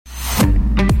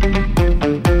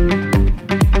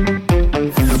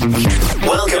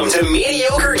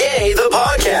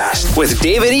with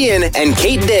David Ian and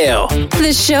Kate Dale.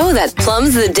 The show that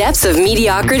plumbs the depths of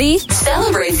mediocrity,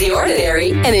 celebrates the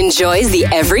ordinary, and enjoys the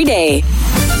everyday.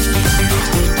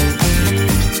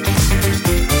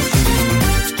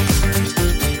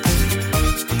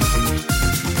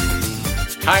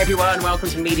 Hi everyone, welcome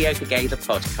to Mediocre Gay, the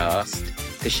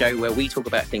podcast, the show where we talk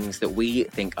about things that we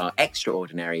think are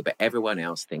extraordinary, but everyone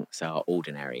else thinks are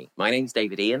ordinary. My name's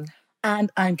David Ian.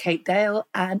 And I'm Kate Dale,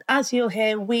 and as you'll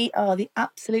hear, we are the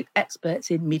absolute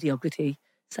experts in mediocrity.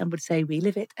 Some would say we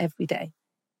live it every day.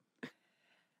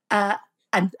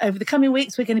 And over the coming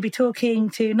weeks, we're going to be talking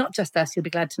to not just us, you'll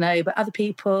be glad to know, but other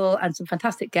people and some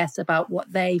fantastic guests about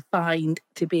what they find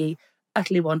to be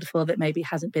utterly wonderful that maybe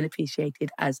hasn't been appreciated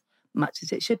as much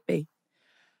as it should be.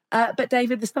 But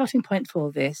David, the starting point for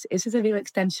all this is a real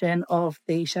extension of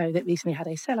the show that recently had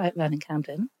a sellout run in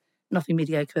Camden. Nothing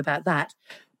mediocre about that,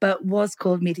 but was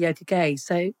called Mediocre Gay.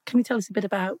 So can you tell us a bit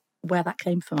about where that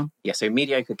came from? Yeah, so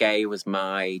Mediocre Gay was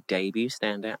my debut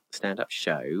stand-up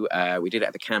show. We did it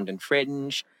at the Camden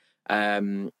Fringe.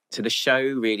 So the show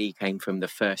really came from the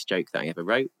first joke that I ever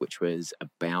wrote, which was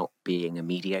about being a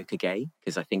mediocre gay,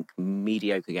 because I think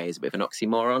mediocre gay is a bit of an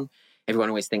oxymoron. Everyone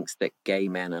always thinks that gay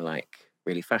men are like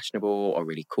really fashionable or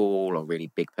really cool or really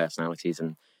big personalities,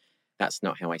 and that's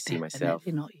not how I see myself.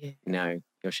 Definitely not you. No,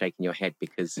 you're shaking your head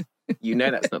because you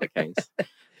know that's not the case.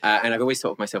 And I've always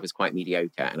thought of myself as quite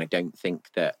mediocre, and I don't think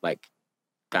that like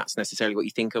that's necessarily what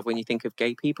you think of when you think of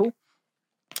gay people.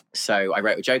 So I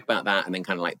wrote a joke about that and then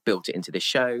kind of like built it into this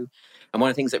show. And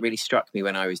one of the things that really struck me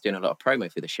when I was doing a lot of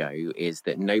promo for the show is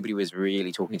that nobody was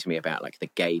really talking to me about like the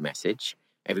gay message.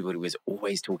 Everybody was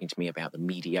always talking to me about the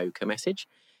mediocre message.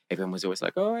 Everyone was always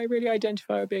like, oh, I really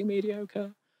identify with being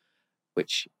mediocre,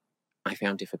 which I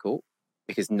found difficult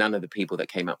because none of the people that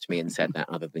came up to me and said that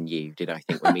other than you did I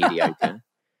think were mediocre.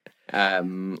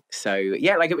 So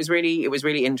yeah, like it was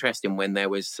really interesting when there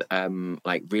was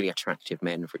like really attractive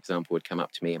men, for example, would come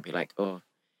up to me and be like, oh,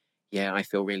 yeah, I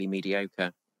feel really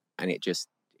mediocre. And it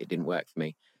didn't work for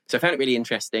me. So I found it really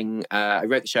interesting. I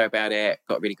wrote the show about it,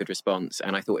 got a really good response,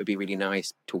 and I thought it'd be really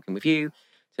nice talking with you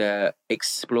to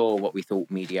explore what we thought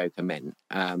mediocre meant.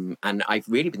 And I've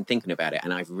really been thinking about it,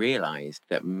 and I've realised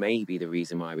that maybe the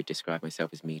reason why I would describe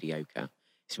myself as mediocre,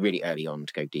 it's really early on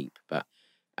to go deep, but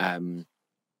It's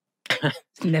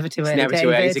never too early, never too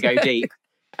early to go deep.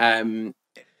 I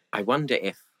wonder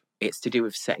if it's to do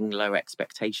with setting low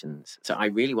expectations. So I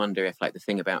really wonder if like the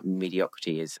thing about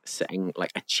mediocrity is setting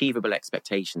like achievable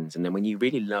expectations. And then when you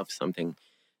really love something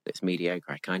that's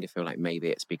mediocre, I kind of feel like maybe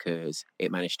it's because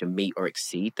it managed to meet or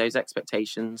exceed those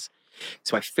expectations.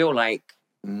 So I feel like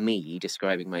me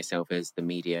describing myself as the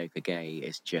mediocre gay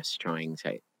is just trying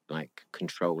to like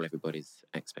control everybody's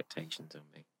expectations on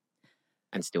me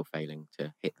and still failing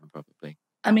to hit them probably.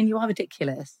 I mean, you are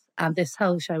ridiculous. And this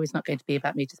whole show is not going to be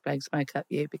about me just blowing smoke up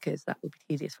you because that would be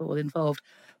tedious for all involved.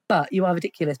 But you are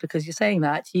ridiculous because you're saying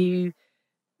that. You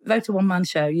wrote a one-man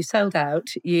show. You sold out.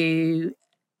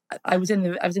 I was there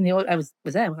when I was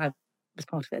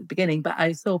part of it at the beginning, but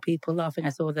I saw people laughing. I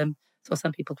saw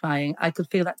some people crying. I could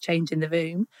feel that change in the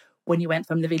room when you went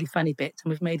from the really funny bits,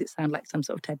 and we've made it sound like some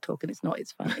sort of TED talk, and it's not.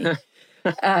 It's funny.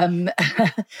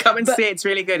 Come and see it. It's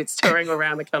really good. It's touring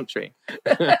around the country.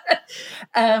 But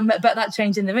that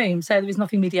change in the room, so there was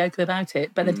nothing mediocre about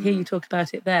it. But then to hear you talk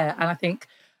about it there, and I think,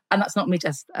 and that's not me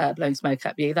just blowing smoke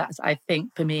at you. That's, I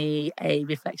think, for me, a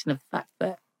reflection of the fact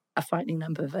that a frightening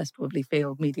number of us probably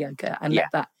feel mediocre and let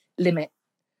that limit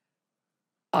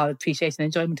our appreciation and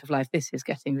enjoyment of life. This is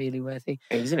getting really worthy,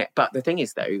 isn't it? But the thing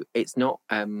is, though, it's not.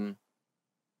 That's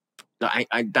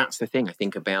the thing I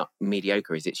think about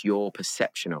mediocre is it's your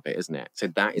perception of it, isn't it? So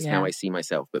that is how I see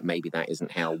myself, but maybe that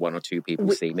isn't how one or two people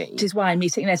see me. Which is why me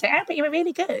sitting there saying, "Oh, but you were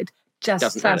really good,"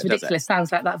 just sounds ridiculous.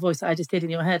 Sounds like that voice that I just did in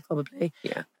your head, probably.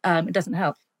 Yeah. It doesn't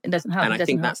help. It doesn't help. And I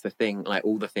think that's the thing. Like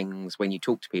all the things when you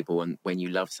talk to people and when you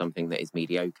love something that is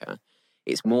mediocre,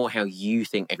 it's more how you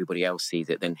think everybody else sees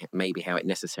it than maybe how it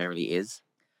necessarily is.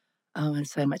 Oh, and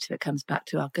so much of it comes back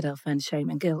to our good old friend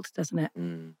shame and guilt, doesn't it?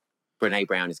 Brene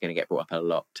Brown is going to get brought up a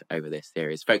lot over this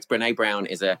series. Folks, Brene Brown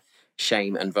is a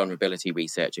shame and vulnerability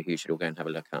researcher who you should all go and have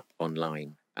a look up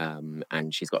online.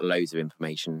 And she's got loads of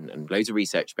information and loads of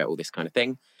research about all this kind of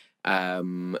thing.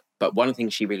 But one of the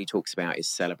things she really talks about is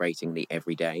celebrating the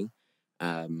everyday,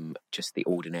 just the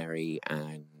ordinary,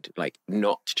 and like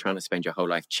not trying to spend your whole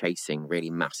life chasing really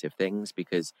massive things,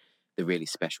 because the really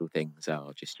special things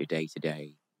are just your day to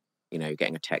day, you know,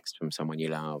 getting a text from someone you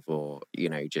love, or, you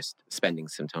know, just spending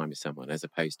some time with someone, as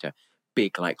opposed to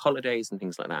big like holidays and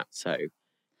things like that. So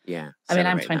Yeah. I mean,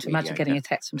 I'm celebrating trying that to imagine mediocre. getting a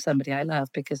text from somebody I love,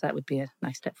 because that would be a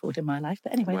nice step forward in my life.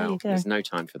 But anyway, there Well, you go. there's no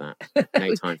time for that.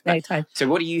 No time for No that. time. So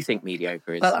what do you think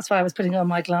mediocre is? Well, that's why I was putting on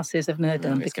my glasses of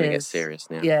nerddom, it's going to get serious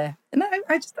now. Yeah. No,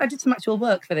 I did some actual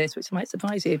work for this, which might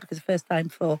surprise you, because the first time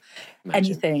for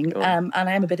anything. Go on. And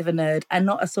I am a bit of a nerd, and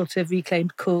not a sort of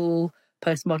reclaimed cool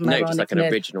postmodern ironic just like an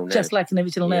nerd. original nerd. Just like an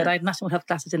original nerd. Yeah. I had national health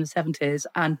classes in the 70s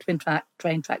and train track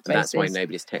races. That's why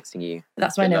nobody's texting you.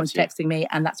 That's why no one's texting me,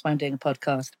 and that's why I'm doing a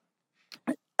podcast.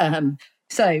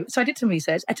 So I did some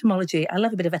research. Etymology. I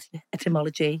love a bit of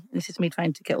etymology. This is me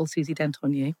trying to get all Susie Dent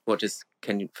on you. For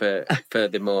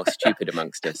the more stupid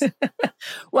amongst us?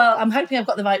 Well, I'm hoping I've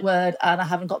got the right word and I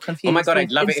haven't got confused. Oh my God,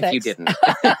 I'd love it if you didn't.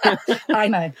 I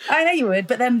know you would,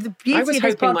 but then the beauty I was of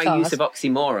this hoping podcast, my use of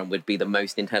oxymoron would be the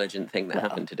most intelligent thing that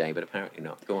happened today, but apparently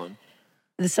not. Go on.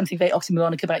 There's something very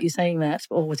oxymoronic about you saying that,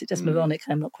 or was it just moronic?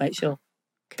 I'm not quite sure.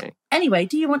 Okay. Anyway,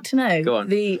 do you want to know Go on.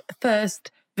 the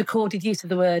first recorded use of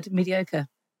the word mediocre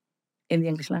in the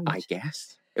English language? I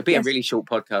guess. It'd be a really short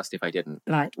podcast if I didn't.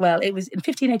 Right. Well, it was in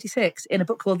 1586 in a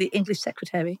book called The English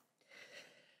Secretary.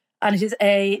 And it is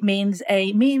means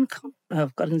a mean...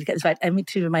 Oh, God, I'm going to get this right. I mean,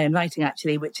 to my own writing,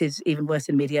 actually, which is even worse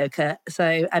than mediocre.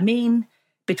 So, a mean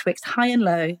betwixt high and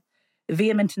low,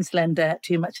 vehement and slender,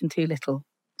 too much and too little.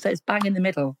 So it's bang in the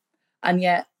middle. And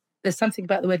yet, there's something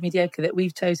about the word mediocre that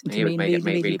we've chosen to mean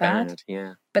really bad.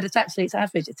 Yeah. But it's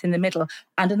average. It's in the middle.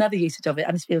 And another usage of it,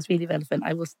 and this feels really relevant.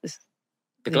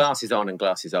 The glasses on and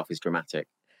glasses off is dramatic.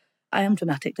 I am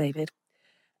dramatic, David.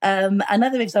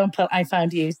 Another example I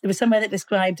found used, there was somewhere that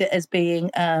described it as being,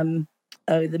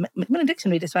 the Macmillan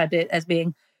Dictionary described it as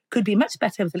being, could be much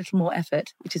better with a little more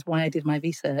effort, which is why I did my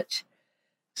research.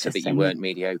 So that you weren't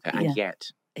mediocre, and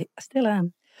yet. I still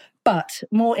am. But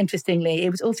more interestingly, it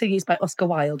was also used by Oscar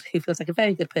Wilde, who feels like a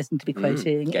very good person to be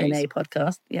quoting in a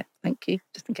podcast. Yeah, thank you.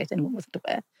 Just in case anyone wasn't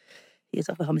aware. He is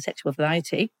of the homosexual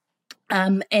variety.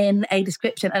 In a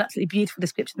description, an absolutely beautiful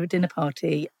description of a dinner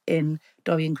party in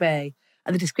Dorian Gray.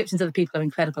 And the descriptions of the people are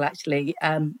incredible, actually.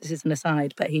 This is an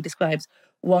aside, but he describes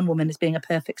one woman as being a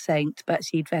perfect saint, but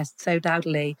she dressed so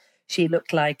dowdily. She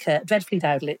looked like dreadfully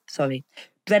dowdy.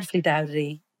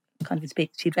 Can't even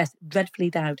speak. She dressed dreadfully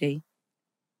dowdy.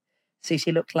 So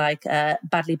she looked like a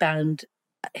badly bound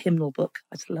hymnal book.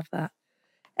 I just love that.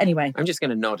 Anyway. I'm just going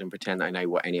to nod and pretend that I know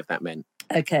what any of that meant.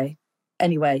 Okay.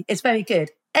 Anyway, it's very good.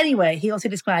 Anyway, he also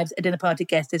describes a dinner party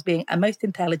guest as being a most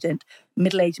intelligent,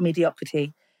 middle-aged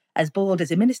mediocrity, as bold as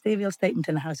a ministerial statement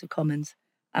in the House of Commons.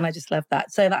 And I just love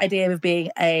that. So the idea of being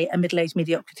a middle-aged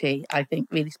mediocrity, I think,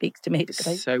 really speaks to me.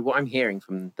 So what I'm hearing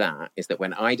from that is that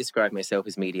when I describe myself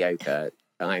as mediocre,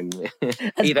 I'm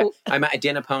either I'm at a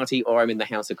dinner party or I'm in the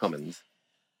House of Commons.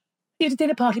 You had a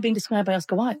dinner party being described by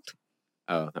Oscar Wilde.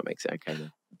 Oh, that makes it okay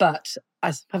then. But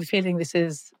I have a feeling this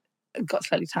has got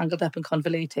slightly tangled up and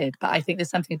convoluted. But I think there's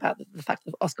something about the fact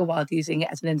of Oscar Wilde using it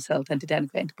as an insult and to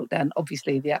denigrate and to put down,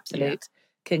 obviously, the absolute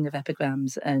king of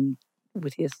epigrams and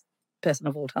wittiest person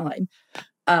of all time.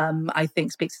 I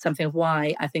think speaks to something of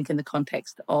why I think in the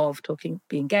context of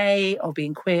being gay or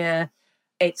being queer,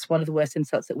 it's one of the worst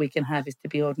insults that we can have is to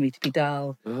be ordinary, to be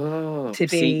dull, to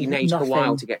be you took a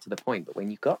while to get to the point, but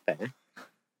when you got there...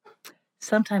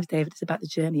 Sometimes, David, it's about the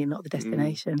journey and not the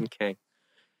destination.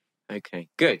 Okay,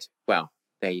 good. Well,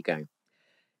 there you go.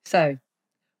 So,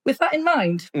 with that in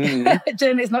mind,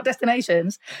 journeys, not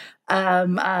destinations,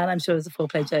 and I'm sure there's a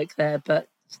foreplay joke there, but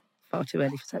far too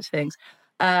early for such things.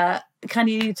 Can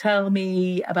you tell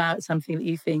me about something that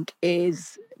you think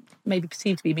is maybe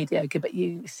perceived to be mediocre, but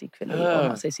you secretly, or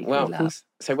not so secretly, love?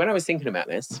 So when I was thinking about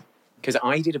this, because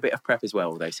I did a bit of prep as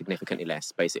well, though significantly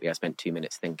less. Basically, I spent 2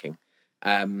 minutes thinking.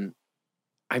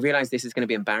 I realised this is going to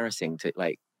be embarrassing to,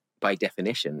 by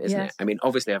definition, isn't it? I mean,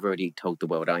 obviously, I've already told the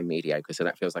world I'm mediocre, so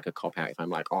that feels like a cop-out if I'm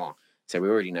like, so we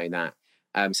already know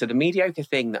that. So the mediocre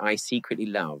thing that I secretly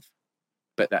love,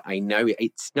 but that I know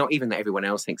it's not even that everyone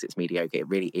else thinks it's mediocre, it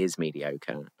really is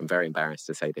mediocre. I'm very embarrassed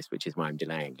to say this, which is why I'm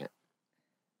delaying it.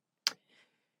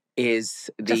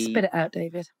 Just spit it out,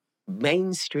 David.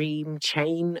 Mainstream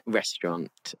chain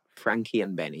restaurant, Frankie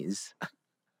and Benny's.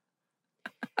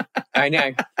 I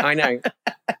know.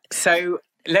 So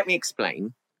let me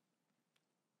explain.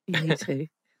 You need to.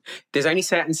 There's only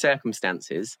certain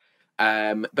circumstances,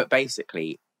 but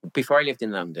basically, before I lived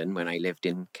in London, when I lived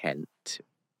in Kent,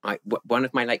 one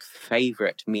of my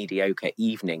favourite mediocre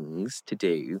evenings to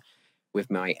do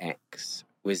with my ex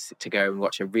was to go and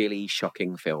watch a really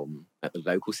shocking film at the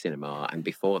local cinema, and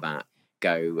before that,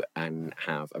 go and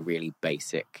have a really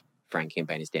basic Frankie and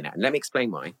Benny's dinner. And let me explain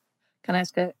why. Can I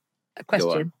ask a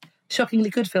question? Shockingly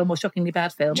good film or shockingly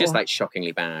bad film? Just or like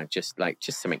shockingly bad, just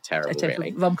something terrible,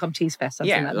 really. Rom-com cheese fest,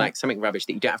 something like that. Something rubbish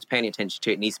that you don't have to pay any attention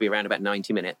to. It needs to be around about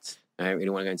 90 minutes. I don't really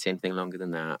want to go and see anything longer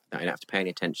than that. I don't have to pay any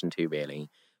attention to, really.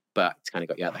 But it's kind of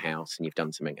got you out of the house and you've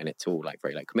done something and it's all like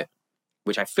very like commitment.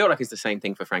 Which I feel like is the same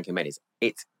thing for Frankie and Benny's.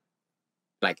 It's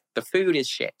like the food is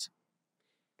shit.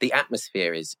 The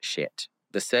atmosphere is shit.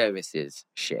 The service is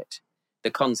shit.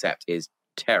 The concept is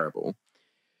terrible.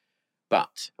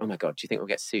 But, oh my God, do you think we'll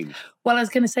get sued? Well, I was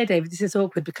going to say, David, this is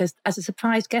awkward because as a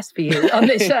surprise guest for you on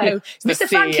this show, Mr.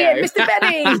 Frankie and Mr.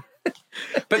 Benny.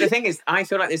 But the thing is, I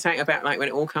feel like there's something about like when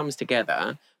it all comes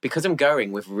together, because I'm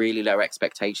going with really low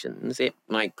expectations, it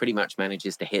like pretty much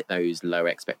manages to hit those low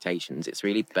expectations. It's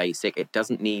really basic. It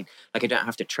doesn't need, like I don't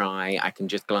have to try. I can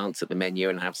just glance at the menu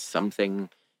and have something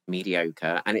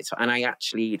mediocre, and I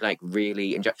actually like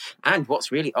really enjoy. And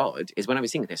what's really odd is when I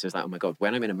was thinking this, I was like, oh my God,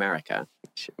 when I'm in America,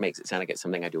 which makes it sound like it's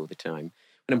something I do all the time,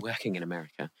 when I'm working in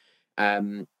America,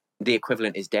 the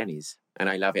equivalent is Denny's, and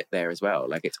I love it there as well.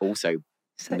 Like it's also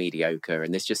mediocre,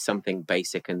 and there's just something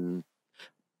basic, and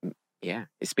yeah,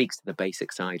 it speaks to the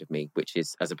basic side of me, which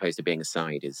is, as opposed to being a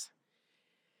side, is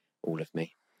all of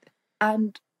me.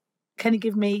 And can you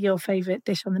give me your favourite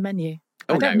dish on the menu?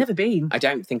 Oh, I've never been. I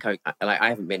don't think I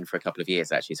haven't been for a couple of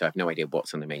years actually, so I have no idea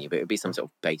what's on the menu. But it would be some sort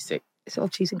of basic. It's all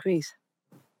cheese and grease.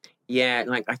 Yeah,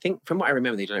 like I think from what I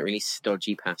remember, they do like really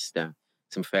stodgy pasta,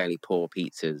 some fairly poor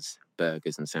pizzas,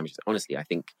 burgers, and sandwiches. Honestly, I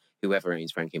think whoever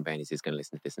owns Frankie and Benny's is going to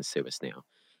listen to this and sue us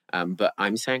now. But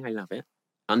I'm saying I love it.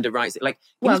 Underwrites it. Like,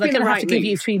 well, they're going to have to give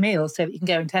you 3 meals so that you can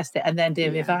go and test it and then do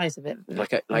a revise of it.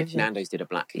 Like Nando's did a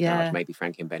black card. Maybe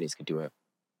Frankie and Benny's could do a.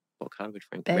 What colour would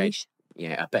Frankie? Beige.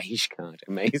 Yeah, a beige card.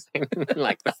 Amazing.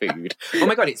 Like the food. Oh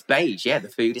my God, it's beige. Yeah, the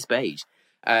food is beige.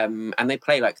 And they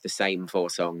play like the same 4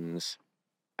 songs,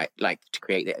 like to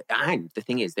create it. And the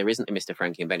thing is, there isn't a Mr.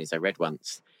 Frankie and Benny's. I read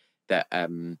once that,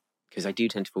 because I do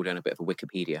tend to fall down a bit of a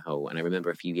Wikipedia hole. And I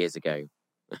remember a few years ago,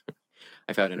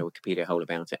 I fell down a Wikipedia hole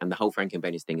about it. And the whole Frankie and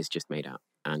Benny's thing is just made up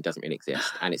and doesn't really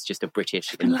exist. And it's just a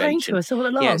British invention. Lying to us all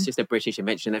along. Yeah, it's just a British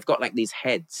invention. They've got like these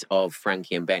heads of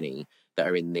Frankie and Benny that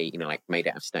are in the, like made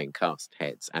out of stone cast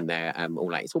heads, and they're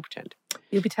all like, it's all pretend.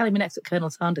 You'll be telling me next that Colonel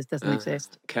Sanders doesn't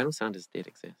exist. Colonel Sanders did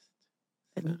exist.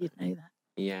 And you'd know that.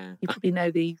 Yeah. You probably know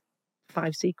the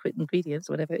 5 secret ingredients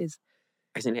or whatever it is.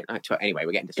 Isn't it like 12? Anyway,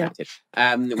 we're getting distracted.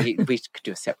 Yeah. We could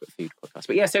do a separate food podcast.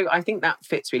 But yeah, so I think that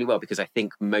fits really well because I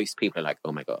think most people are like,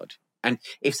 oh my God. And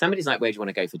if somebody's like, where do you want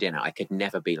to go for dinner? I could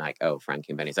never be like, oh,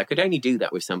 Frankie and Benny's. I could only do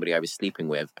that with somebody I was sleeping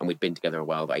with and we'd been together a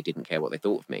while, but I didn't care what they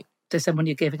thought of me. So someone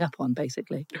you're giving up on,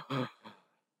 basically.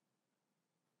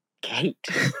 Kate.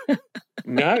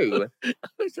 No.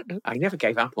 I never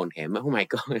gave up on him. Oh my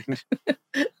God.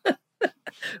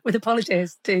 With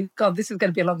apologies to God, this is going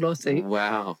to be a long lawsuit.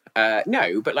 Wow.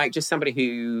 No, but like just somebody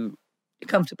who you're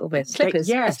comfortable with. Slippers.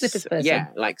 Yes. A slippers person. Yeah,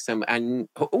 like some, and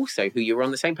also who you were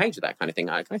on the same page with, that kind of thing.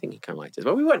 I think he kind of liked us.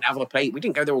 Well, we weren't having a plate. We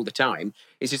didn't go there all the time.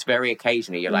 It's just very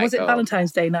occasionally you're like, was it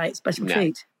Valentine's Day night special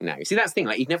treat? No. See, that's the thing.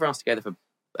 Like you'd never asked together for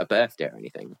a birthday or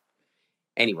anything.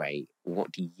 Anyway,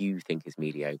 what do you think is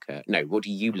mediocre? No, what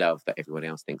do you love that everyone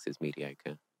else thinks is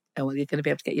mediocre? Oh, well, you're going to be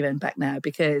able to get your own back now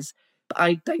because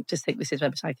I don't just think this is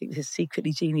rubbish. I think this is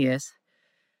secretly genius.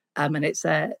 And it's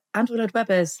Andrew Lloyd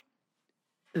Webber's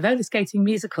roller skating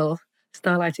musical,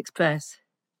 Starlight Express.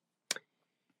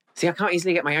 See, I can't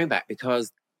easily get my own back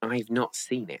because I've not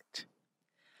seen it.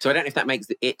 So I don't know if that makes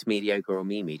it mediocre or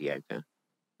me mediocre.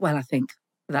 Well, I think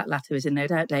that latter is in no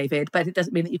doubt, David, but it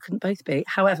doesn't mean that you couldn't both be.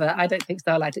 However, I don't think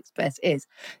Starlight Express is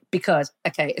because,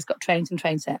 okay, it's got trains and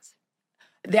train sets.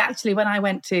 When I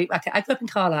went to, I grew up in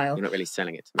Carlisle. You're not really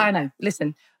selling it to me. I know.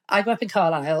 Listen, I grew up in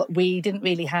Carlisle. We didn't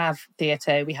really have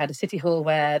theatre. We had a city hall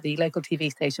where the local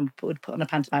TV station would put on a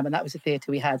pantomime, and that was the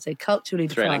theatre we had. So culturally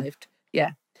deprived.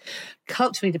 Yeah.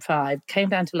 Culturally deprived. Came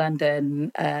down to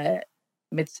London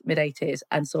mid-80s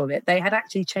and saw it. They had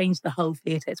actually changed the whole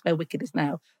theatre. It's where Wicked is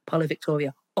now, Apollo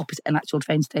Victoria, opposite an actual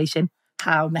train station.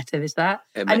 How meta is that?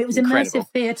 And it was immersive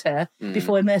theatre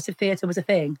before immersive theatre was a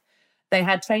thing. They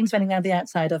had trains running around the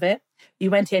outside of it.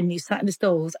 You went in, you sat in the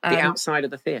stalls. The outside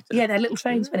of the theatre? Yeah, they had little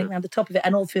trains running around the top of it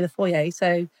and all through the foyer.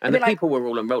 So, and the people were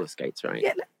all on roller skates, right?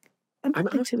 Yeah. I'm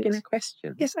asking a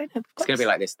question. Yes, I know. It's going to be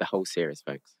like this the whole series,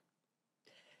 folks.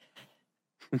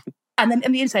 And then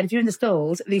on the inside, if you're in the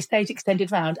stalls, the stage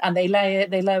extended round and they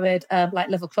lowered like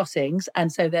level crossings.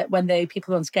 And so that when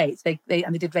people were on skates, they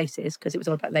did races because it was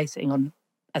all about racing on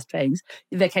as trains.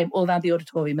 They came all around the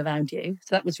auditorium around you.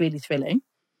 So that was really thrilling.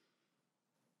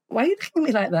 Why are you looking at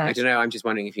me like that? I don't know. I'm just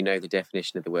wondering if you know the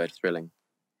definition of the word thrilling.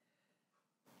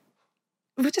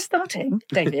 We're just starting,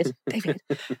 David.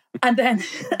 And then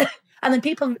And then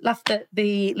people laughed at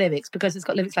the lyrics because it's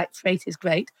got lyrics like "Freight is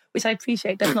great," which I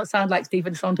appreciate does not sound like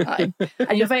Stephen Sondheim.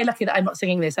 And you're very lucky that I'm not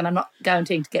singing this, and I'm not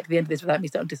guaranteeing to get to the end of this without me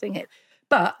starting to sing it.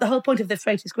 But the whole point of the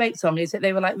 "Freight is great" song is that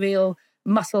they were like real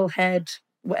muscle-head,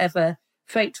 whatever,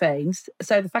 freight trains.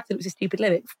 So the fact that it was a stupid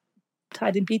lyric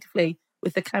tied in beautifully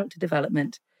with the character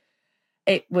development.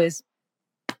 It was...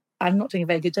 I'm not doing a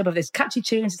very good job of this. Catchy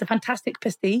tunes. It's a fantastic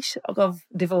pastiche of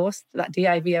Divorce, that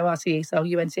Divorce song,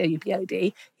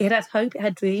 UNCOUPOD. It had hope, it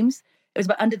had dreams. It was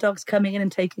about underdogs coming in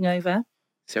and taking over.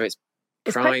 So it's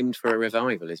primed for a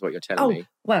revival, is what you're telling me.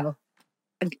 Well,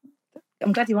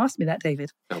 I'm glad you asked me that,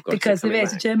 David. Oh, God, because there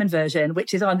is a German version,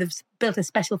 which is on, they've built a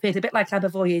special theatre, a bit like Aber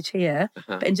Voyage here,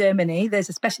 but in Germany, there's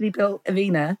a specially built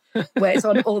arena where it's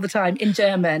on all the time in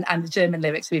German, and the German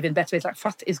lyrics are even better. It's like,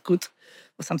 "Fast is good,"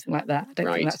 or something like that. I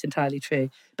don't think that's entirely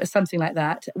true, but something like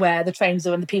that, where the trains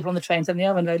are and the people on the trains and the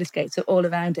other roller skates are all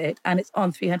around it, and it's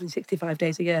on 365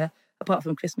 days a year, apart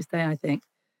from Christmas Day, I think.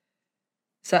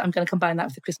 So I'm going to combine that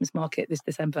with the Christmas market this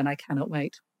December, and I cannot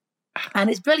wait. And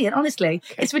it's brilliant, honestly.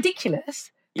 Okay. It's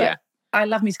ridiculous. But I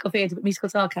love musical theatre, but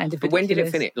musicals are kind of ridiculous. But when did it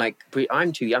finish? Like,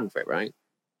 I'm too young for it, right?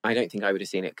 I don't think I would have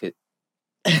seen it.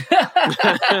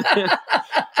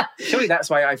 Surely that's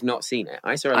why I've not seen it.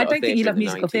 I saw a lot I don't think you love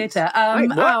musical theatre.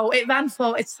 It ran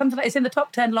for... It's something like, it's in the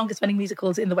top 10 longest running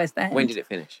musicals in the West End. When did it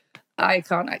finish? I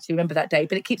can't actually remember that date,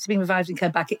 but it keeps being revived and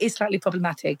come back. It is slightly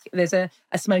problematic. There's a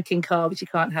smoking car, which you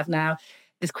can't have now.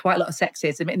 There's quite a lot of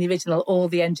sexism. In the original, all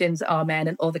the engines are men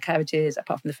and all the carriages,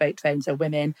 apart from the freight trains, are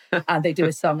women. And they do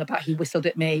a song about "He Whistled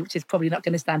at Me," which is probably not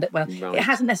going to stand up well. Right. It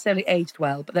hasn't necessarily aged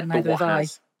well, but then neither have I.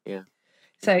 Yeah.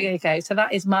 So there you go. So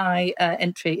that is my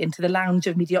entry into the lounge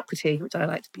of mediocrity, which I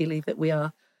like to believe that we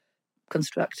are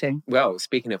constructing. Well,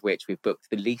 speaking of which, we've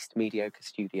booked the least mediocre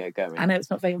studio going. I know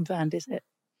it's not very on brand, is it?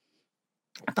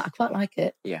 But I quite like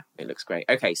it. Yeah, it looks great.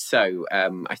 Okay, so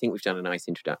I think we've done a nice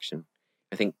introduction.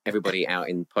 I think everybody out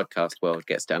in podcast world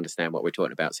gets to understand what we're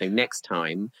talking about. So next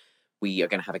time, we are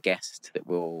going to have a guest that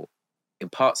will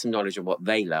impart some knowledge of what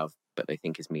they love, but they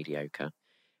think is mediocre.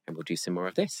 And we'll do some more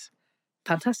of this.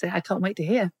 Fantastic. I can't wait to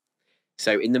hear.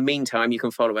 So in the meantime, you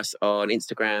can follow us on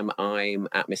Instagram. I'm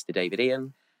at Mr. David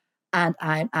Ian. And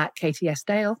I'm at Katie S.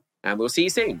 Dale. And we'll see you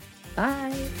soon.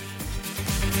 Bye.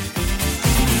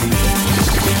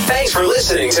 Thanks for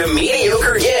listening to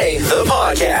Mediocre Gay, the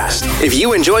podcast. If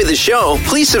you enjoyed the show,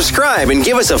 please subscribe and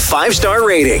give us a 5-star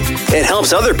rating. It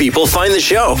helps other people find the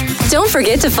show. Don't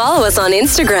forget to follow us on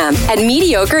Instagram at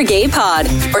Mediocre Gay Pod,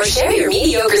 or share your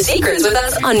mediocre secrets with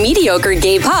us on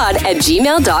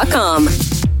mediocregaypod@gmail.com.